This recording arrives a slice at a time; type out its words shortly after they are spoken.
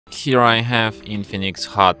Here I have INFINIX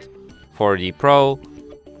Hot 4D Pro,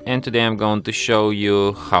 and today I'm going to show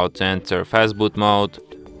you how to enter Fastboot mode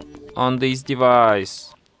on this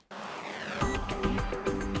device.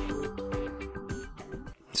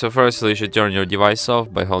 So firstly, you should turn your device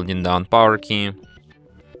off by holding down power key,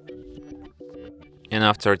 and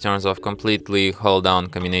after it turns off completely, hold down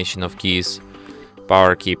combination of keys,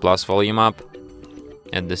 power key plus volume up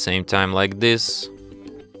at the same time like this.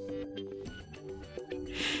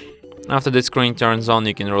 After the screen turns on,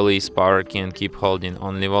 you can release power key and keep holding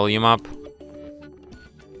only volume up.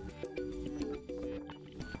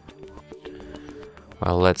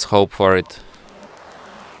 Well, let's hope for it.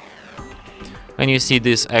 When you see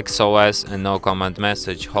this XOS and no command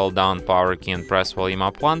message, hold down power key and press volume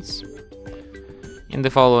up once. In the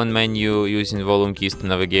following menu, using volume keys to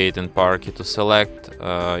navigate and power key to select,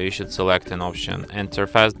 you should select an option, enter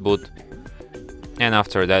Fastboot, and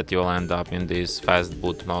after that you'll end up in this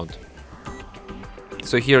Fastboot mode.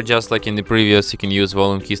 So here, just like in the previous, you can use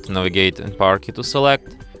volume keys to navigate and power key to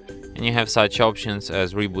select, and you have such options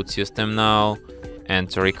as reboot system now,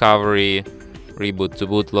 enter recovery, reboot to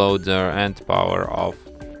bootloader, and power off.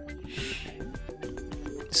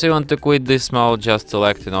 So you want to quit this mode, just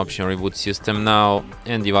select an option reboot system now,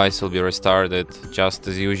 and device will be restarted just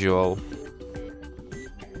as usual.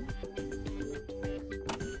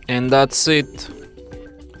 And that's it.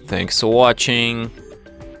 Thanks for watching.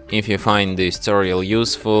 If you find this tutorial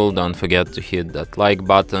useful, don't forget to hit that like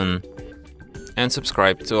button and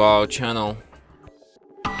subscribe to our channel.